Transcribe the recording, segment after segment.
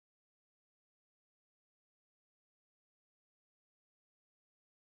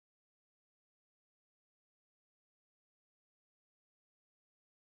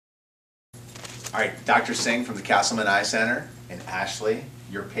All right, Dr. Singh from the Castleman Eye Center, and Ashley,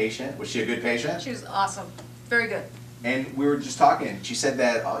 your patient. Was she a good patient? She was awesome. Very good. And we were just talking. She said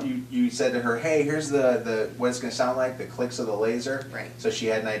that you said to her, "Hey, here's the what it's going to sound like, the clicks of the laser." Right. So she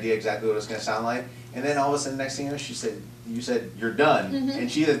had an idea exactly what it was going to sound like. And then all of a sudden, next thing you know, you said you're done,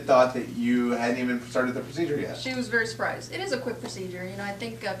 and she had thought that you hadn't even started the procedure yet. She was very surprised. It is a quick procedure. You know, I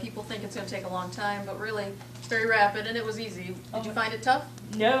think people think it's going to take a long time, but really, it's very rapid and it was easy. Did you find it tough?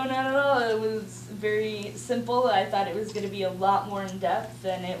 No, not at all. It was very simple. I thought it was going to be a lot more in depth,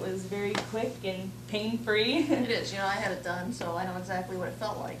 and it was very quick and pain-free. It is. You know, I had it done, so I know exactly what it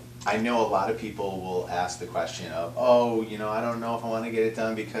felt like. I know a lot of people will ask the question of, oh, you know, I don't know if I want to get it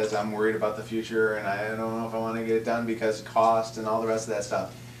done because I'm worried about the future, and I don't know if I want to get it done because of cost and all the rest of that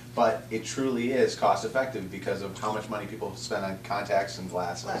stuff. But it truly is cost effective because of how much money people spend on contacts and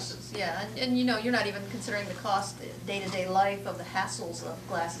glasses. Glasses, yeah, and you know, you're not even considering the cost, day-to-day life of the hassles of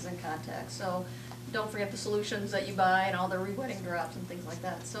glasses and contacts. So don't forget the solutions that you buy and all the re-wetting drops and things like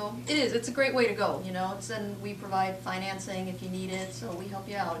that. So it's a great way to go, you know. And we provide financing if you need it, so we help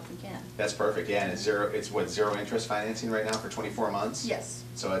you out if we can. That's perfect, yeah, and it's what, zero interest financing right now for 24 months? Yes.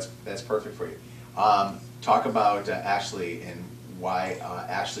 So that's perfect for you. Talk about Ashley and why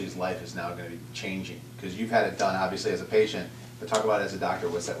Ashley's life is now going to be changing, because you've had it done obviously as a patient, but talk about it as a doctor.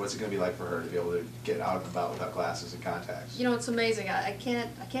 What's it going to be like for her to be able to get out and about without glasses and contacts? You know, it's amazing. I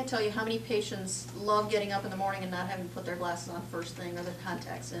can't tell you how many patients love getting up in the morning and not having to put their glasses on first thing or their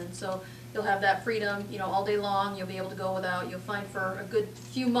contacts in. So you'll have that freedom, you know, all day long. You'll be able to go without. You'll find for a good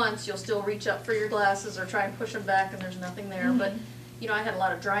few months you'll still reach up for your glasses or try and push them back and there's nothing there. But you know, I had a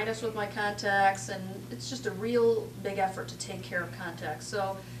lot of dryness with my contacts, and it's just a real big effort to take care of contacts.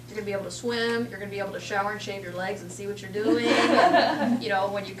 So you're going to be able to swim, you're going to be able to shower and shave your legs and see what you're doing. And, you know,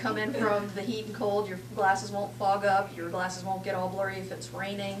 when you come in from the heat and cold, your glasses won't fog up, your glasses won't get all blurry if it's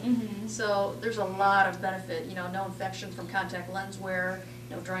raining. So there's a lot of benefit. You know, no infection from contact lens wear,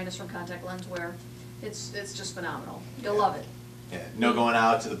 no dryness from contact lens wear. It's just phenomenal. You'll love it. Yeah, no going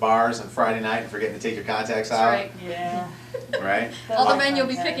out to the bars on Friday night and forgetting to take your contacts out. That's right. Yeah. Right? All the men you'll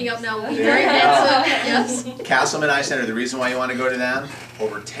be picking up now will be very handsome. Yes. Castleman Eye Center, the reason why you want to go to them,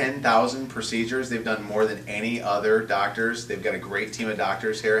 over 10,000 procedures. They've done more than any other doctors. They've got a great team of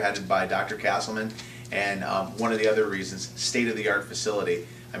doctors here headed by Dr. Castleman. And one of the other reasons, state-of-the-art facility.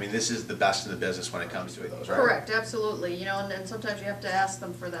 I mean, this is the best in the business when it comes to those, right? Correct, absolutely. You know, and sometimes you have to ask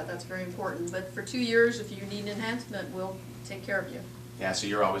them for that. That's very important. But for 2 years, if you need an enhancement, we'll take care of you. Yeah, so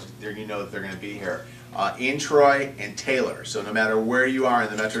you're always there. You know that they're going to be here in Troy and Taylor. So no matter where you are in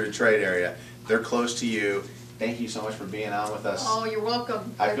the Metro Detroit area, they're close to you. Thank you so much for being on with us. Oh, you're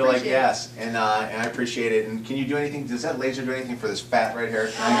welcome. I feel like yes, and I appreciate it. And can you do anything? Does that laser do anything for this fat right here?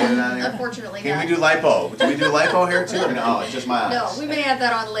 Can I get it on here? Unfortunately, can not. we do lipo? Do we do lipo here too? Or no, it's just my eyes. No, we may add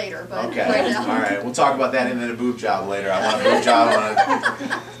that on later, but okay. Right now. All right, we'll talk about that and then a boob job later. I want a boob job. I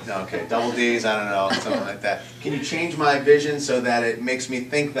want okay, double D's. I don't know, something like that. Can you change my vision so that it makes me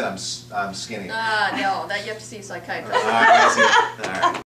think that I'm skinny? No, that you have to see a psychiatrist. All right, I see. All right.